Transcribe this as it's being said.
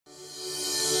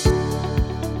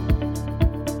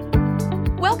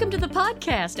Welcome to the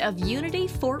podcast of Unity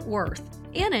Fort Worth.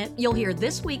 In it, you'll hear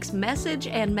this week's message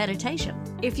and meditation.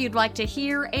 If you'd like to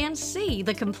hear and see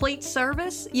the complete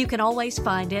service, you can always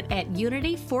find it at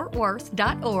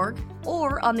unityfortworth.org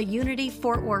or on the Unity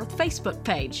Fort Worth Facebook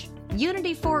page.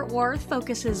 Unity Fort Worth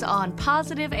focuses on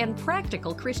positive and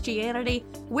practical Christianity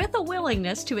with a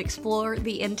willingness to explore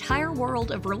the entire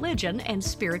world of religion and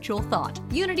spiritual thought.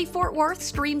 Unity Fort Worth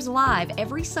streams live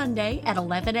every Sunday at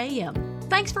 11 a.m.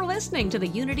 Thanks for listening to the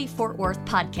Unity Fort Worth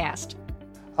podcast.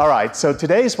 All right, so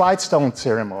today's White Stone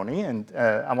ceremony, and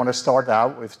I want to start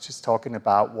out with just talking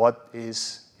about what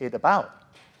is it about.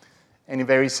 And in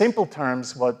very simple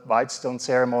terms, what White Stone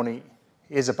ceremony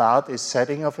is about is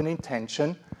setting of an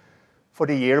intention for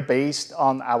the year based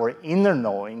on our inner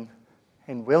knowing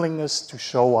and willingness to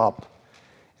show up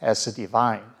as a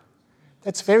divine.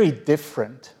 That's very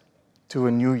different to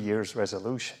a New Year's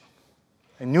resolution.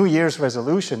 A New Year's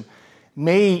resolution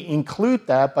may include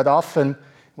that, but often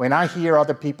when I hear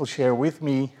other people share with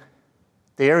me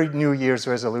their New Year's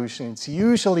resolution, it's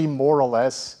usually more or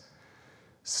less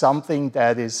something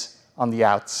that is on the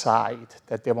outside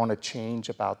that they want to change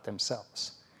about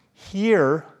themselves.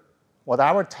 Here, what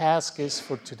our task is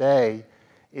for today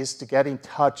is to get in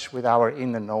touch with our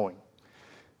inner knowing,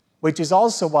 which is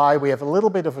also why we have a little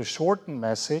bit of a shortened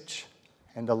message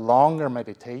and a longer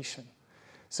meditation,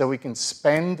 so we can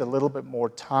spend a little bit more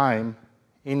time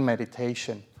in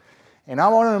meditation. And I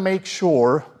want to make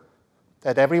sure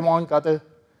that everyone got a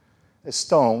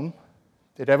stone.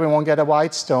 Did everyone get a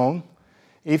white stone?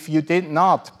 If you did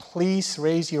not, please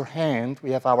raise your hand.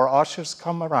 We have our ushers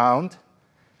come around.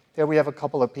 There we have a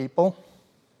couple of people.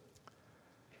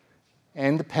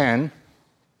 And the pen.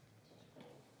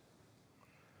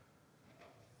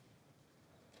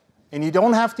 And you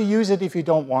don't have to use it if you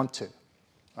don't want to,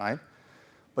 right?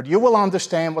 But you will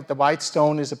understand what the white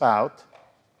stone is about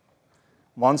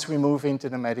once we move into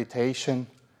the meditation.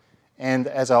 And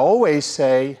as I always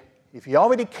say, if you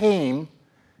already came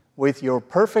with your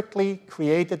perfectly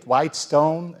created white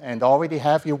stone and already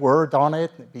have your word on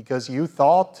it because you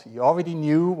thought you already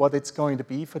knew what it's going to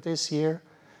be for this year,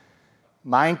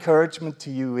 my encouragement to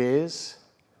you is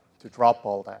to drop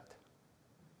all that,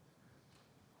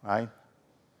 right?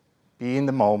 Be in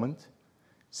the moment,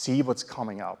 see what's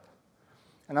coming up.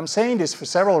 And I'm saying this for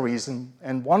several reasons,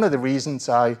 and one of the reasons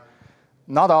I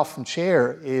not often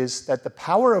share is that the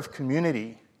power of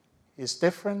community is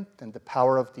different than the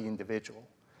power of the individual.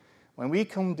 When we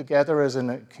come together as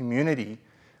a community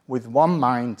with one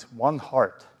mind, one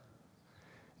heart,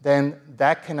 then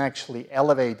that can actually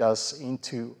elevate us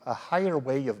into a higher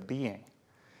way of being.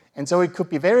 And so it could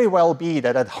be very well be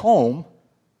that at home,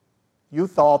 you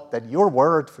thought that your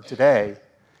word for today,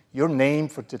 your name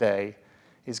for today,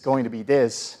 is going to be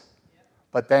this,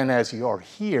 but then as you are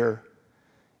here,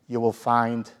 you will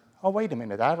find, oh, wait a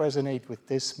minute, I resonate with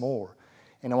this more.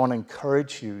 And I want to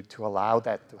encourage you to allow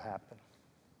that to happen.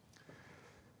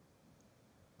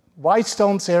 White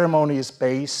Stone ceremony is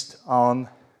based on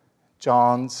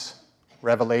John's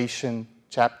Revelation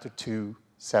chapter 2,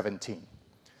 17.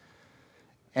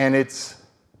 And it's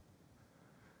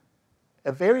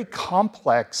a very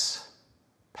complex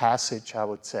passage, I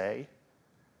would say.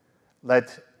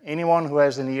 Let anyone who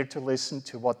has an ear to listen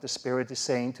to what the Spirit is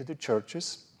saying to the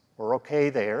churches, we're okay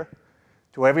there.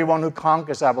 To everyone who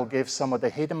conquers, I will give some of the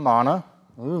hidden manna.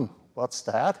 Ooh, what's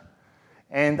that?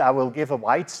 And I will give a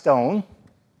white stone,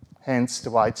 hence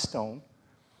the white stone.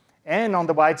 And on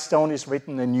the white stone is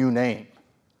written a new name.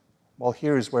 Well,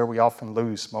 here is where we often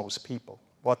lose most people.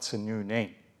 What's a new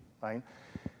name, right?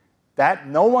 That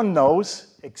no one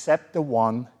knows except the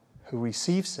one who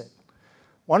receives it.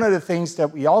 One of the things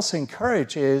that we also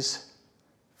encourage is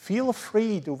feel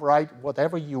free to write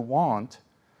whatever you want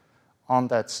on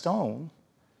that stone.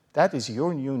 That is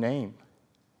your new name.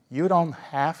 You don't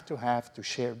have to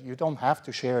share. You don't have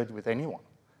to share it with anyone.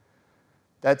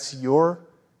 That's your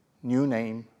new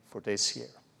name for this year.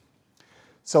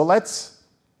 So let's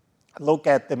look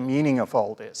at the meaning of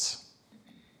all this.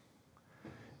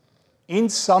 In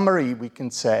summary, we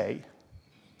can say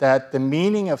that the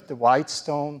meaning of the White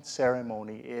Stone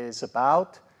ceremony is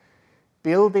about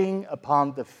building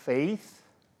upon the faith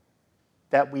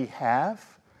that we have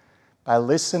by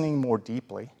listening more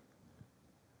deeply,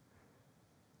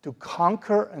 to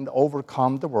conquer and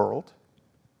overcome the world,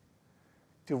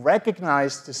 to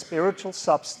recognize the spiritual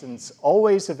substance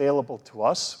always available to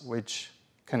us, which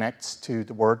connects to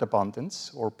the word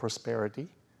abundance or prosperity,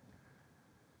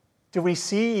 to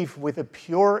receive with a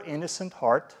pure, innocent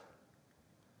heart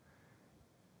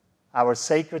our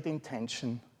sacred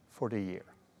intention for the year.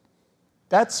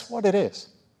 That's what it is,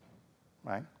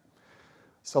 right?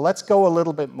 So let's go a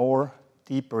little bit more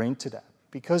deeper into that.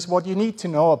 Because what you need to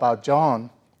know about John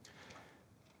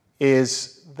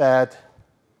is that,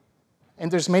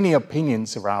 and there's many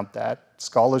opinions around that.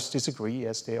 Scholars disagree,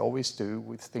 as they always do,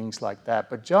 with things like that.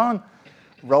 But John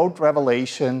wrote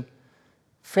Revelation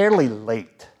fairly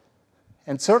late,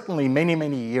 and certainly many,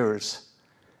 many years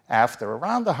after,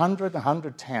 around 100,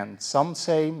 110. Some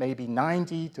say maybe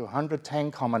 90 to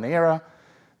 110 Common Era.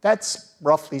 That's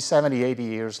roughly 70, 80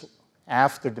 years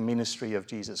after the ministry of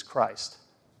Jesus Christ.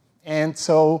 And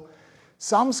so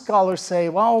some scholars say,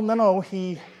 well, no,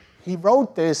 he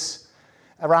wrote this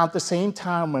around the same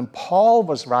time when Paul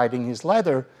was writing his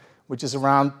letter, which is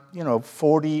around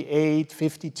 48,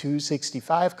 52,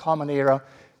 65 Common Era,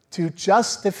 to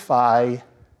justify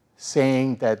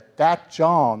saying that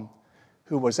John,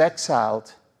 who was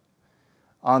exiled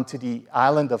onto the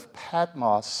island of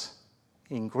Patmos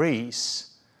in Greece,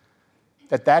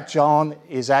 that John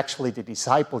is actually the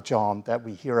disciple John that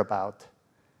we hear about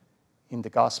in the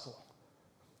gospel.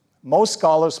 Most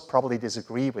scholars probably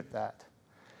disagree with that.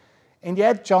 And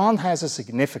yet John has a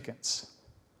significance.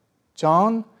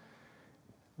 John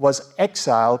was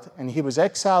exiled, and he was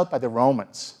exiled by the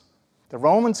Romans. The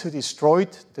Romans who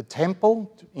destroyed the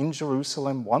temple in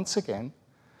Jerusalem once again,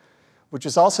 which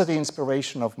is also the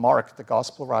inspiration of Mark, the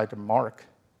gospel writer Mark,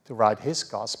 to write his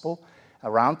gospel.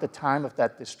 Around the time of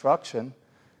that destruction,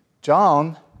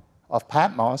 John of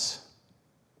Patmos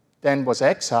then was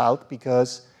exiled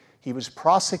because he was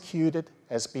prosecuted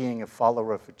as being a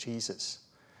follower of Jesus.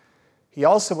 He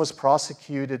also was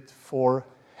prosecuted for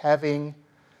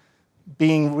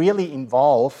being really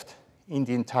involved in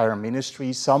the entire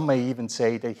ministry. Some may even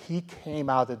say that he came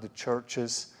out of the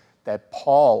churches that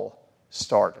Paul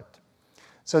started.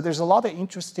 So there's a lot of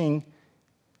interesting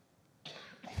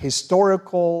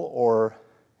historical or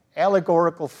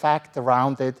allegorical fact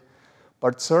around it,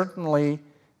 but certainly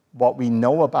what we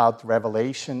know about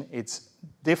Revelation, it's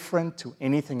different to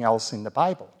anything else in the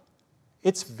Bible.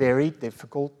 It's very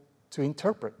difficult to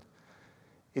interpret.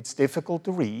 It's difficult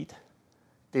to read,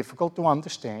 difficult to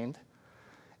understand,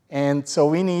 and so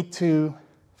we need to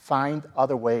find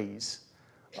other ways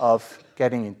of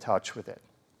getting in touch with it.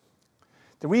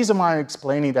 The reason why I'm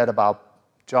explaining that about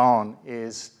John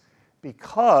is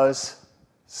because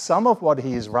some of what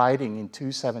he is writing in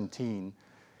 2:17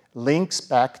 links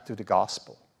back to the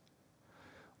gospel,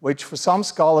 which for some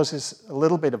scholars is a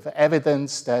little bit of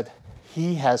evidence that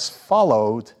he has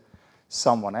followed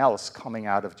someone else coming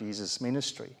out of Jesus'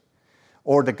 ministry,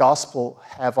 or the gospel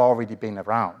have already been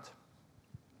around.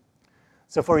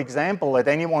 So for example, let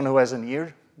anyone who has an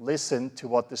ear listen to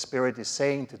what the Spirit is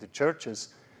saying to the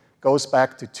churches. Goes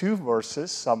back to 2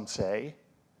 verses, some say.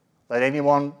 Let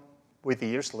anyone with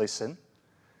ears listen.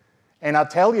 And I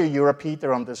tell you, you're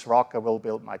Peter, on this rock I will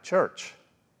build my church,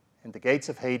 and the gates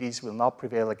of Hades will not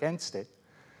prevail against it.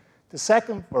 The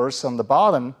second verse on the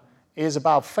bottom is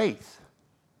about faith.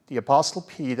 The Apostle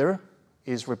Peter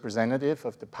is representative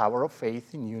of the power of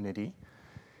faith in unity.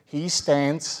 He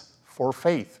stands for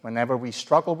faith. Whenever we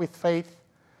struggle with faith,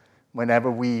 whenever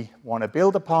we want to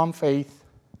build upon faith,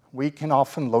 we can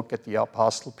often look at the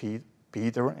Apostle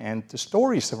Peter and the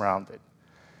stories around it.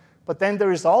 But then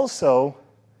there is also,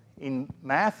 in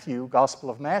Matthew, Gospel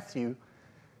of Matthew,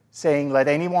 saying, let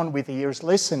anyone with ears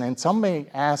listen. And some may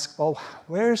ask, well,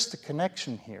 where's the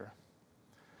connection here?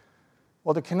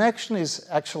 Well, the connection is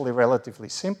actually relatively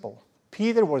simple.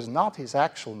 Peter was not his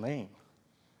actual name.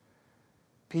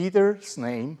 Peter's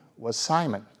name was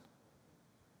Simon.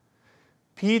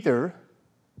 Peter,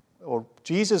 or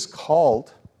Jesus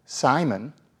called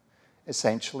Simon,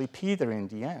 essentially Peter in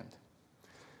the end.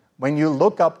 When you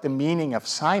look up the meaning of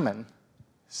Simon,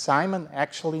 Simon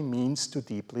actually means to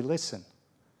deeply listen.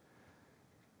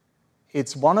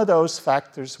 It's one of those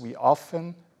factors we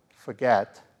often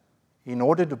forget. In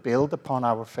order to build upon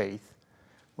our faith,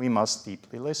 we must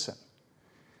deeply listen.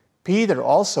 Peter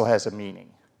also has a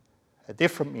meaning, a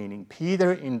different meaning.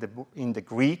 Peter in the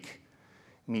Greek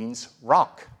means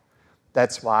rock.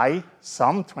 That's why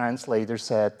some translators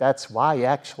said that's why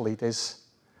actually this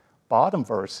bottom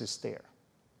verse is there.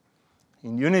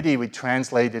 In Unity, we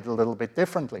translate it a little bit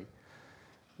differently.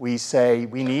 We say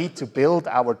we need to build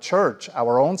our church,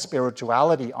 our own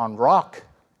spirituality, on rock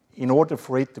in order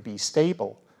for it to be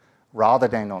stable, rather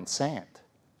than on sand.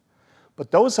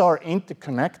 But those are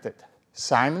interconnected.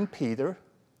 Simon Peter,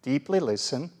 deeply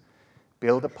listen,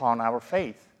 build upon our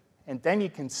faith. And then you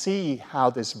can see how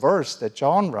this verse that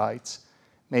John writes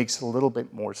makes a little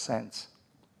bit more sense.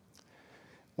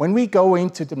 When we go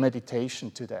into the meditation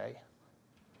today,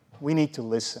 we need to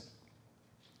listen.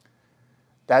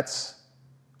 That's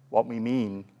what we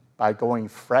mean by going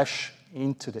fresh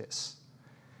into this.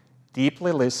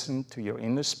 Deeply listen to your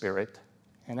inner spirit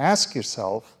and ask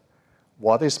yourself,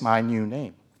 what is my new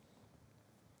name?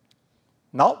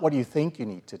 Not what you think you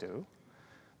need to do,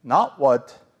 not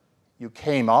what you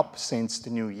came up since the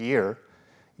new year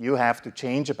you have to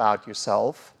change about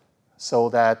yourself so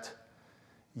that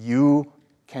you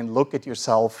can look at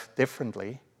yourself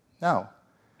differently. No.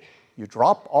 You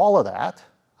drop all of that,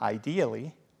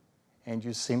 ideally, and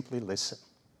you simply listen.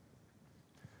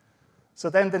 So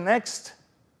then the next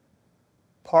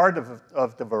part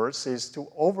of the verse is to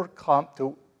overcome,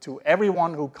 to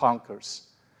everyone who conquers,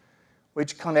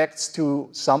 which connects to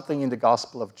something in the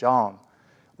Gospel of John,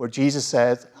 where Jesus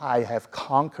said, I have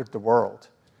conquered the world.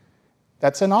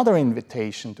 That's another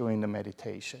invitation during the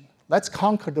meditation. Let's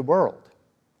conquer the world.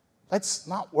 Let's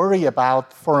not worry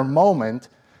about, for a moment,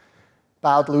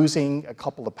 about losing a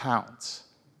couple of pounds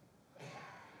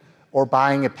or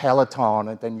buying a Peloton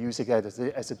and then using it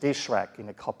as a dish rack in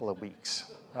a couple of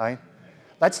weeks, right?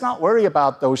 Let's not worry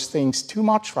about those things too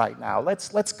much right now.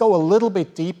 Let's go a little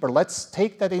bit deeper. Let's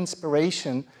take that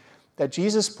inspiration that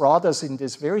Jesus brought us in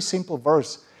this very simple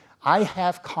verse. I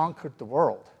have conquered the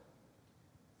world.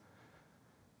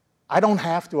 I don't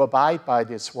have to abide by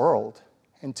this world.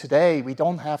 And today, we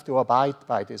don't have to abide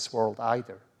by this world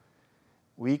either.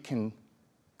 We can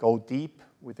go deep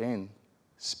within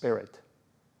spirit,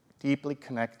 deeply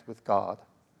connect with God,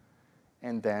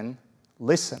 and then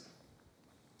listen.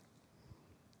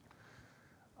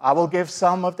 I will give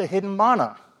some of the hidden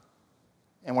manna.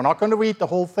 And we're not going to read the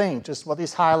whole thing, just what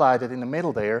is highlighted in the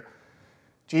middle there.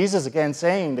 Jesus again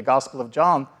saying, the Gospel of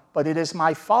John, but it is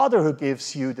my Father who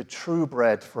gives you the true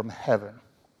bread from heaven.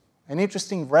 An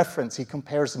interesting reference. He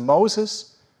compares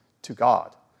Moses to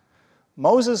God.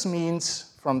 Moses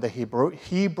means, from the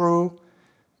Hebrew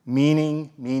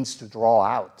meaning means to draw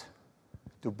out,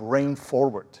 to bring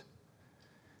forward,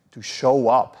 to show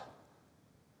up.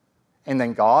 And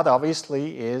then God,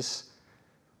 obviously, is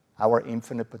our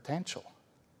infinite potential.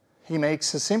 He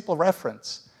makes a simple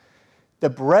reference. The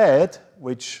bread,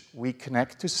 which we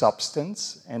connect to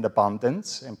substance and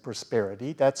abundance and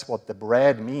prosperity, that's what the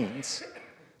bread means.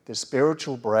 The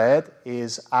spiritual bread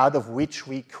is out of which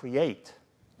we create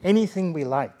anything we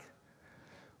like.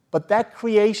 But that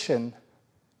creation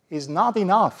is not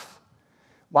enough.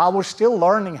 While we're still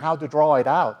learning how to draw it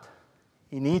out,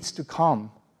 it needs to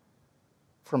come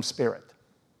from spirit.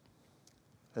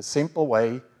 A simple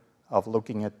way of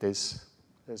looking at this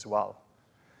as well.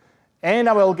 And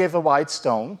I will give a white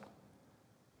stone.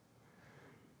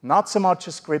 Not so much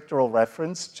a scriptural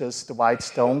reference, just the white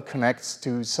stone connects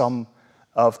to some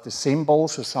of the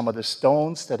symbols or some of the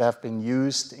stones that have been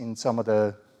used in some of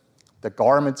the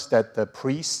garments that the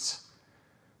priests,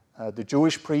 the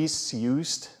Jewish priests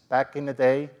used back in the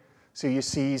day. So you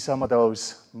see some of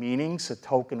those meanings, a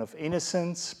token of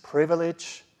innocence,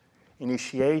 privilege,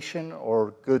 initiation,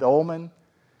 or good omen.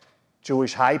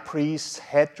 Jewish high priest's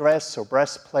headdress or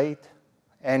breastplate,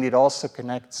 and it also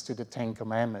connects to the Ten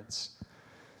Commandments.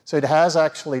 So it has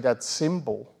actually that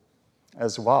symbol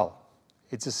as well.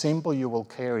 It's a symbol you will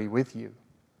carry with you.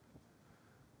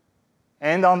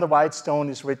 And on the white stone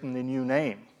is written a new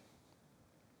name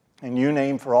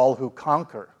for all who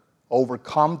conquer,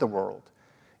 overcome the world.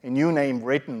 A new name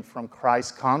written from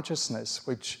Christ consciousness,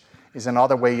 which is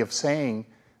another way of saying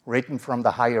written from the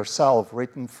higher self,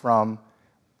 written from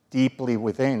deeply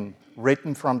within,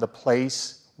 written from the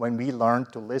place when we learn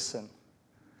to listen.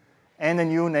 And a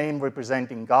new name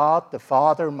representing God, the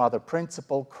Father, Mother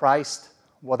Principle, Christ,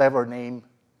 whatever name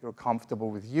you're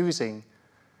comfortable with using.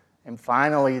 And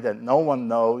finally, that no one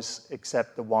knows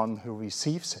except the one who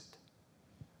receives it.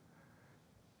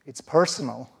 It's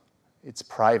personal, it's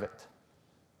private,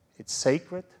 it's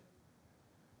sacred,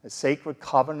 a sacred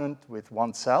covenant with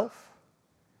oneself,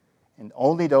 and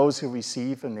only those who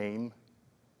receive a name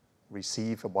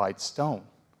receive a white stone.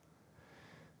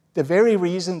 The very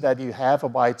reason that you have a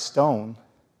white stone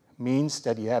means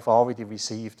that you have already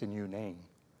received a new name.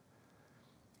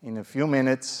 In a few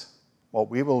minutes, what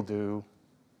we will do,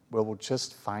 we will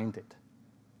just find it.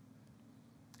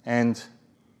 And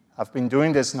I've been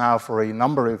doing this now for a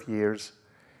number of years,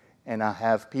 and I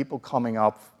have people coming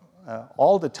up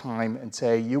all the time and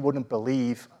say, you wouldn't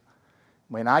believe,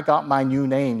 when I got my new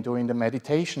name during the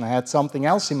meditation, I had something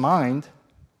else in mind,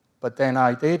 but then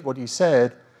I did what you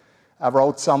said. I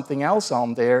wrote something else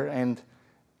on there, and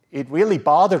it really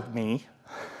bothered me.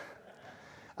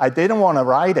 I didn't want to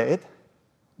write it,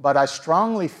 but I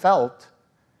strongly felt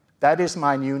that is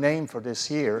my new name for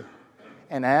this year.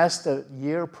 And as the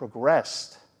year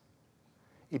progressed,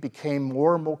 it became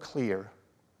more and more clear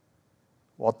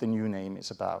what the new name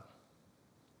is about.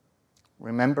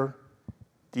 Remember,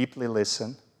 deeply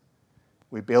listen,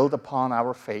 We build upon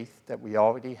our faith that we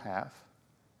already have.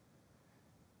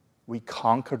 We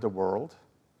conquer the world.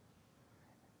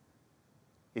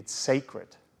 It's sacred.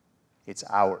 It's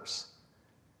ours.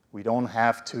 We don't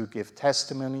have to give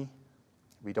testimony.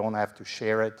 We don't have to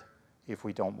share it if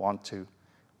we don't want to.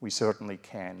 We certainly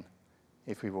can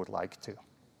if we would like to.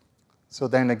 So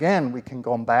then again, we can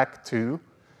go back to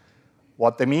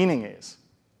what the meaning is.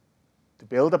 To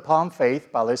build upon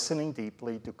faith by listening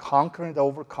deeply, to conquer and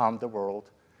overcome the world,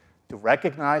 to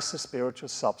recognize the spiritual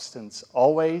substance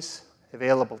always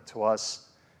available to us,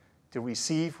 to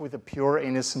receive with a pure,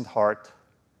 innocent heart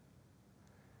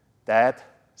that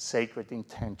sacred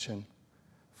intention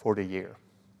for the year.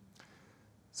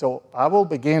 So I will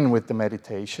begin with the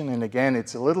meditation, and again,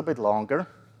 it's a little bit longer.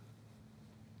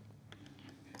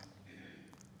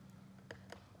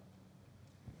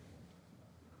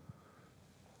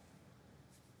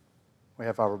 We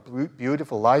have our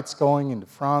beautiful lights going in the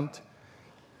front.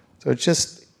 So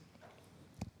just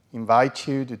invite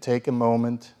you to take a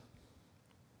moment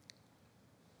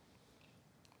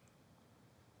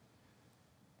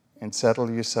and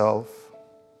settle yourself.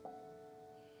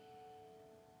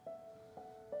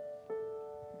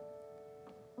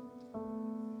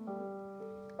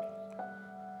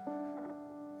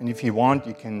 And if you want,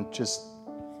 you can just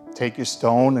take your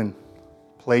stone and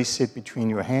place it between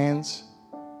your hands,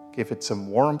 give it some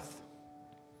warmth,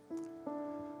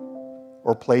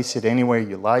 or place it anywhere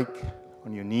you like,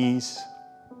 on your knees.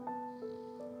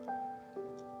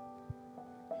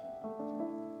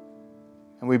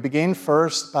 And we begin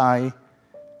first by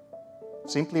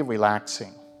simply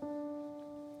relaxing.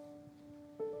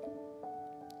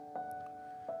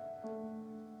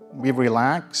 We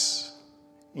relax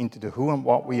into the who and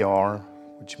what we are,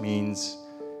 which means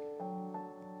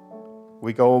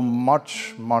we go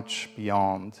much, much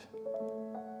beyond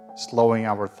slowing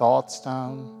our thoughts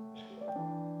down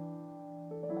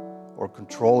or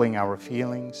controlling our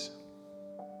feelings.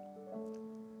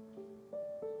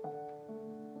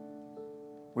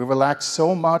 We relax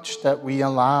so much that we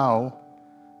allow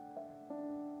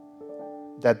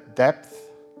that depth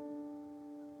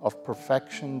of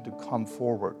perfection to come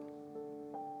forward.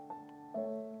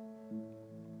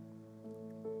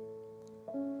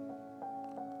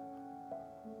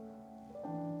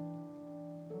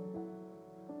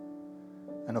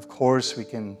 And of course, we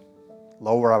can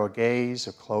lower our gaze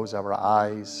or close our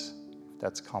eyes if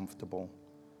that's comfortable.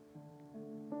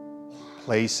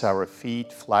 Place our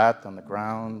feet flat on the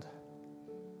ground.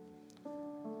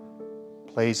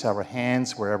 Place our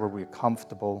hands wherever we're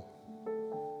comfortable.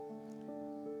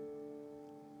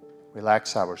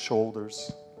 Relax our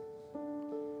shoulders.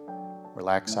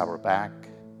 Relax our back.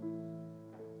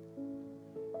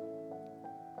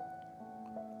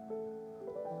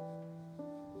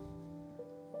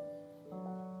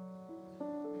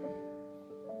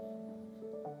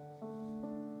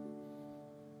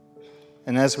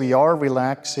 And as we are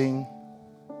relaxing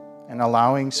and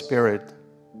allowing Spirit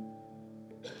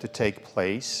to take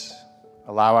place,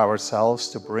 allow ourselves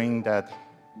to bring that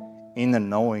inner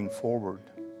knowing forward.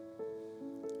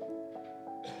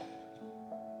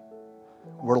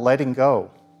 We're letting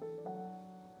go.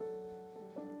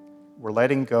 We're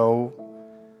letting go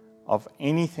of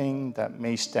anything that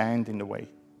may stand in the way.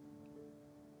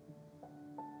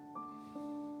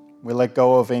 We let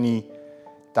go of any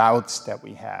doubts that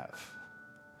we have.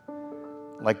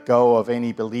 Let go of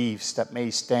any beliefs that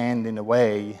may stand in the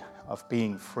way of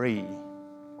being free.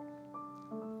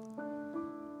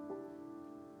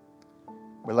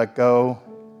 We let go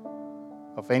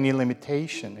of any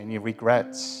limitation, any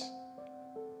regrets.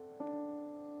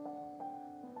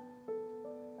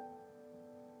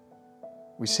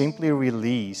 We simply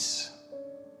release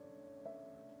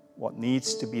what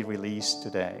needs to be released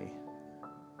today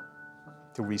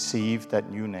to receive that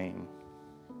new name.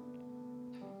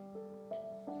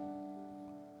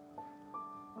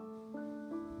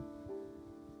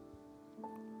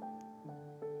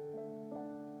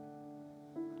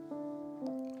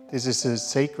 This is a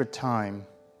sacred time,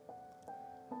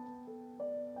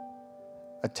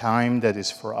 a time that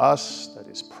is for us, that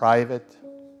is private,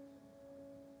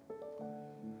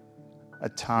 a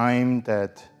time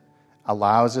that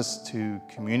allows us to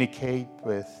communicate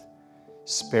with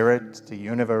Spirit, the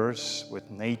universe,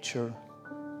 with nature,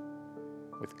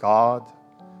 with God,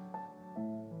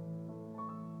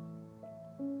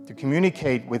 to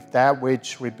communicate with that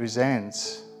which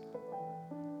represents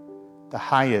the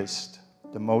highest,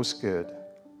 the most good,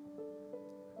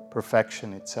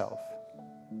 perfection itself.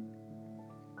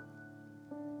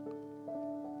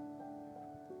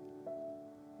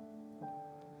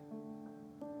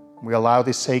 We allow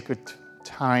this sacred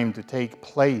time to take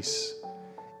place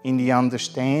in the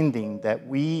understanding that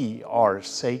we are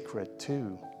sacred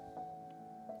too.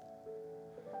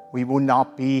 We would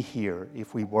not be here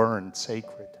if we weren't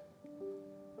sacred.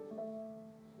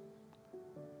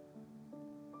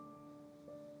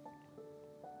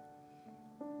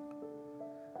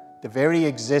 The very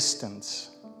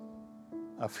existence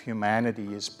of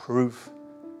humanity is proof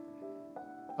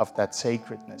of that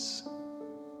sacredness.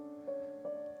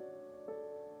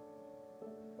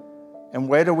 And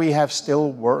whether we have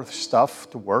still stuff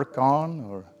to work on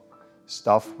or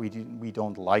stuff we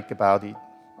don't like about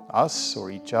us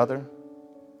or each other,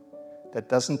 that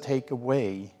doesn't take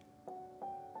away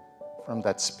from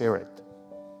that spirit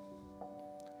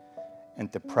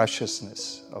and the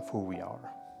preciousness of who we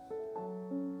are.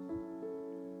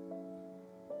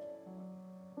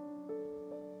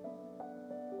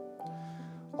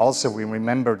 Also, we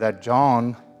remember that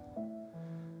John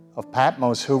of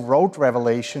Patmos, who wrote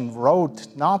Revelation, wrote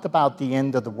not about the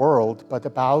end of the world, but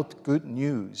about good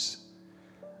news,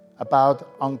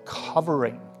 about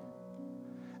uncovering,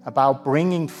 about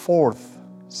bringing forth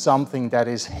something that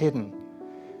is hidden,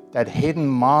 that hidden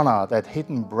manna, that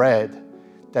hidden bread,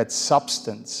 that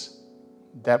substance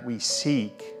that we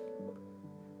seek,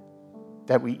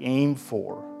 that we aim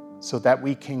for, so that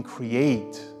we can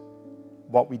create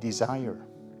what we desire.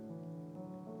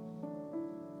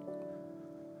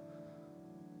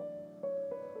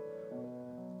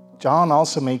 John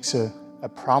also makes a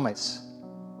promise.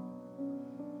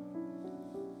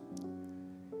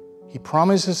 He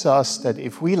promises us that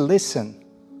if we listen,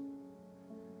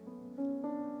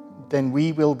 then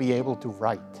we will be able to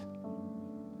write.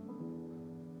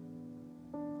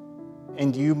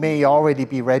 And you may already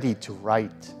be ready to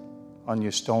write on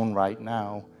your stone right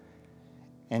now.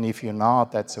 And if you're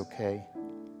not, that's okay.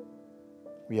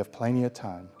 We have plenty of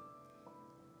time.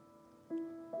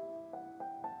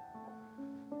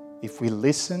 If we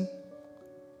listen,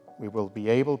 we will be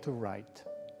able to write.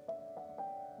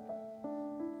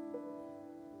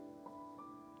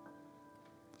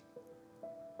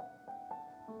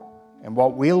 And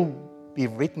what will be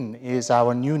written is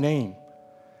our new name.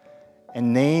 A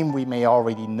name we may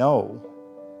already know.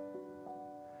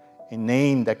 A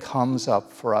name that comes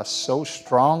up for us so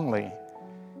strongly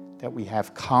that we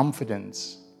have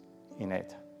confidence in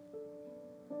it.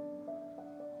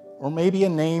 Or maybe a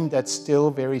name that's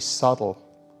still very subtle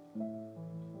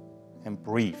and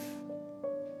brief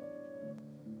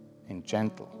and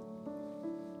gentle.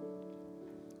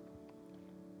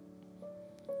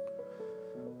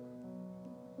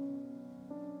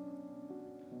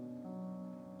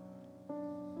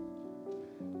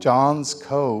 John's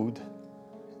code,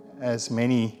 as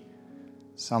many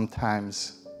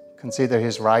sometimes consider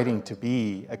his writing to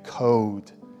be a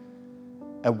code,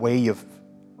 a way of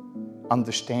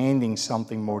understanding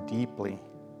something more deeply.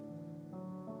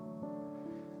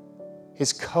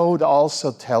 His code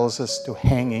also tells us to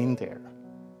hang in there,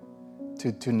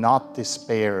 to not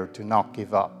despair, to not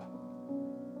give up.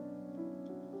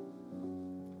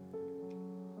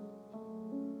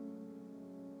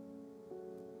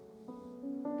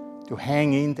 To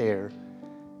hang in there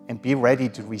and be ready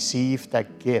to receive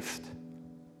that gift.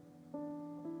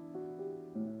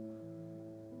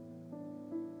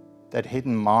 That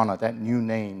hidden manna, that new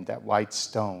name, that white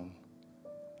stone.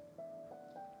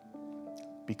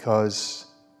 Because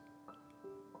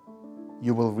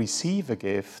you will receive a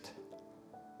gift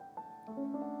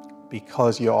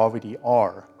because you already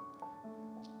are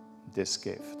this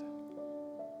gift.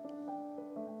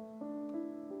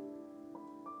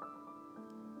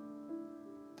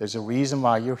 There's a reason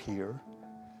why you're here,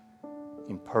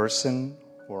 in person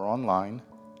or online.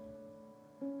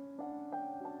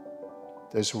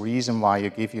 There's a reason why you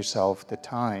give yourself the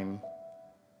time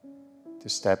to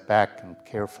step back and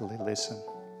carefully listen.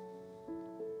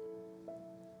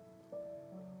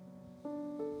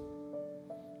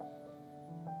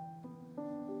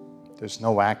 There's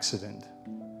no accident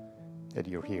that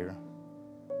you're here.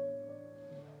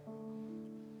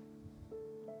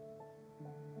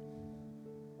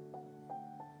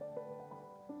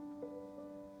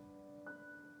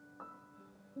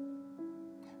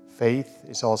 Faith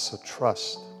is also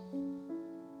trust.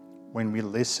 When we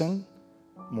listen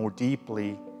more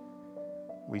deeply,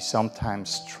 we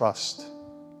sometimes trust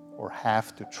or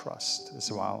have to trust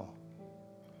as well.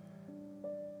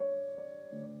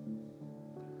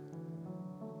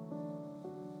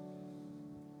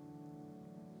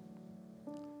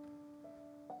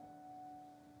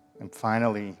 And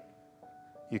finally,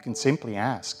 you can simply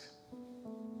ask.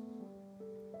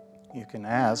 You can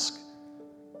ask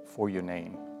for your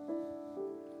name.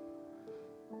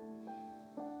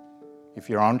 If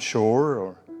you're unsure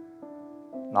or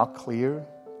not clear,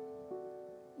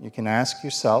 You can ask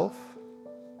yourself,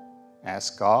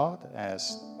 ask God,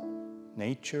 ask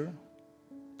nature,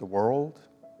 the world,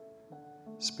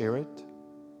 Spirit,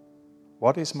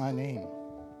 what is my name?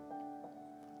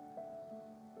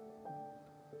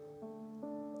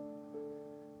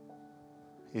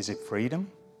 Is it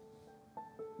freedom?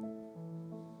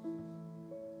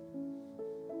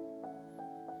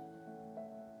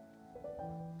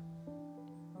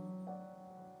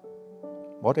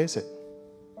 What is it?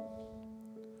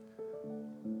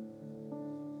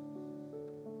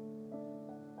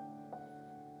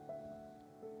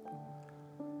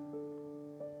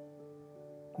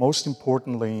 Most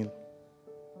importantly,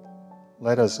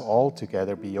 let us all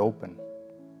together be open.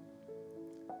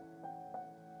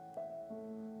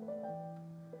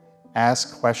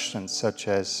 Ask questions such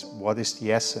as, what is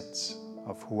the essence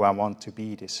of who I want to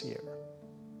be this year?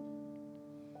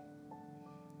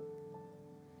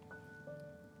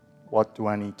 What do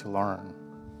I need to learn?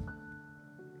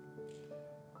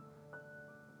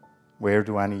 Where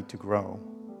do I need to grow?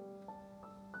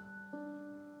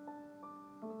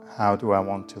 How do I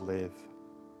want to live?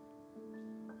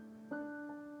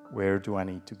 Where do I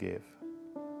need to give?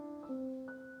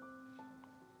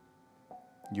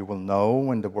 You will know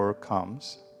when the word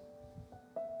comes.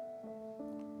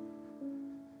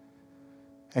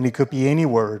 And it could be any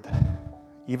word,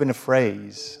 even a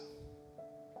phrase.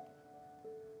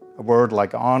 A word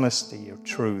like honesty or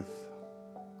truth,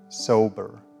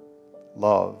 sober,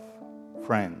 love,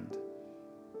 friend,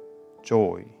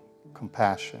 joy,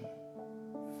 compassion,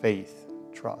 faith,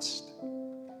 trust.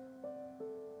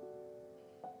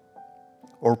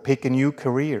 Or pick a new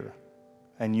career,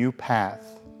 a new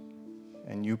path,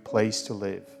 a new place to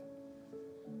live.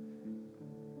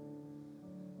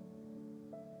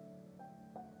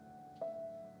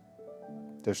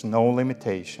 There's no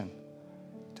limitation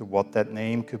to what that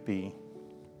name could be.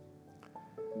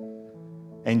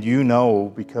 And you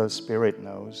know because Spirit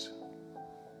knows.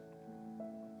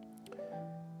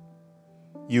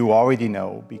 You already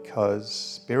know because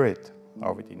Spirit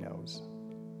already knows.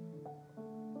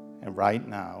 And right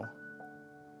now,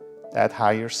 that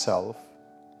higher self,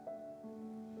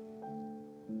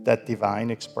 that divine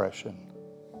expression,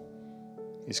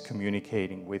 is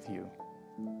communicating with you.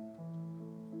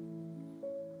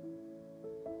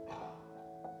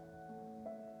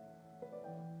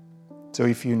 So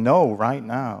if you know right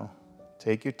now,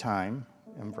 take your time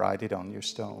and write it on your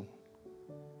stone.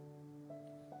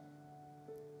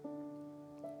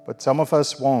 But some of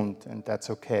us won't, and that's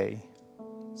okay.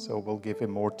 So we'll give it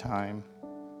more time.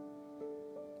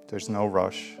 There's no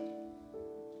rush.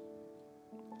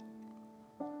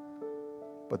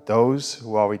 But those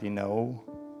who already know,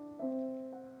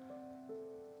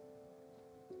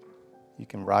 you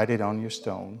can write it on your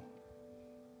stone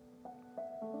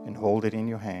and hold it in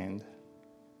your hand.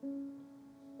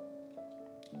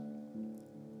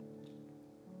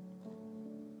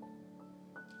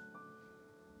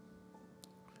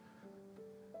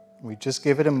 We just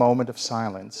give it a moment of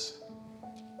silence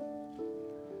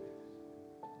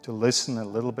to listen a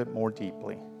little bit more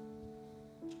deeply.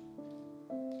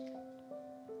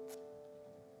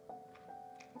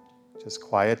 Just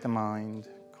quiet the mind,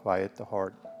 quiet the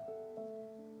heart,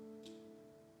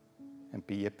 and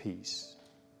be at peace.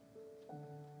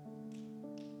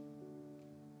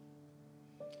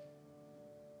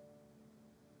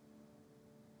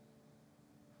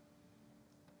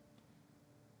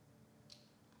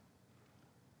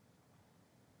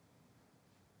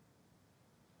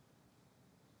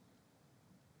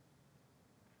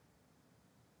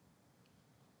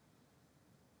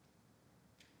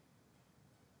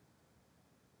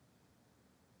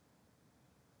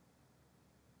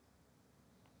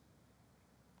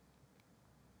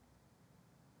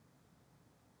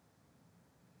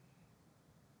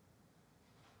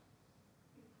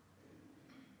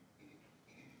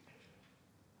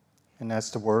 And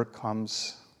as the word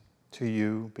comes to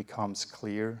you, becomes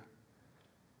clear,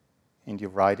 and you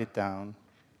write it down,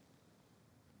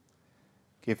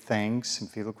 give thanks and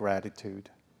feel gratitude.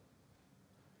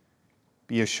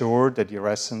 Be assured that your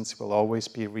essence will always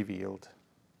be revealed.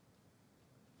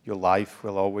 Your life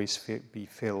will always be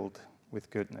filled with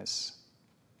goodness.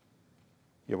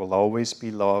 You will always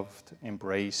be loved,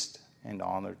 embraced, and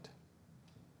honored.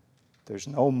 There's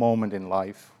no moment in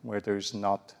life where there's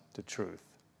not the truth.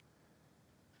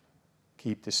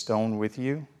 Keep the stone with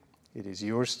you. It is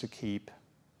yours to keep.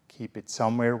 Keep it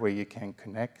somewhere where you can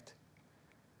connect.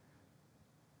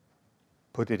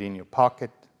 Put it in your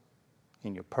pocket,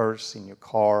 in your purse, in your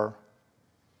car,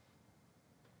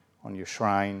 on your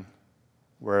shrine,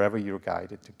 wherever you're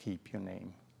guided to keep your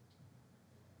name.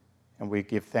 And we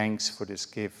give thanks for this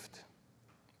gift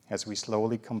as we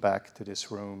slowly come back to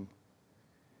this room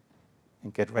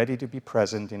and get ready to be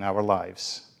present in our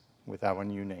lives with our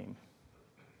new name.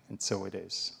 And so it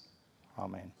is.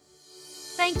 Amen.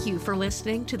 Thank you for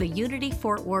listening to the Unity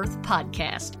Fort Worth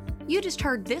podcast. You just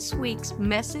heard this week's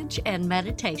message and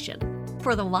meditation.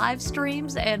 For the live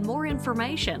streams and more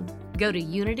information, go to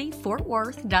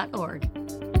unityfortworth.org.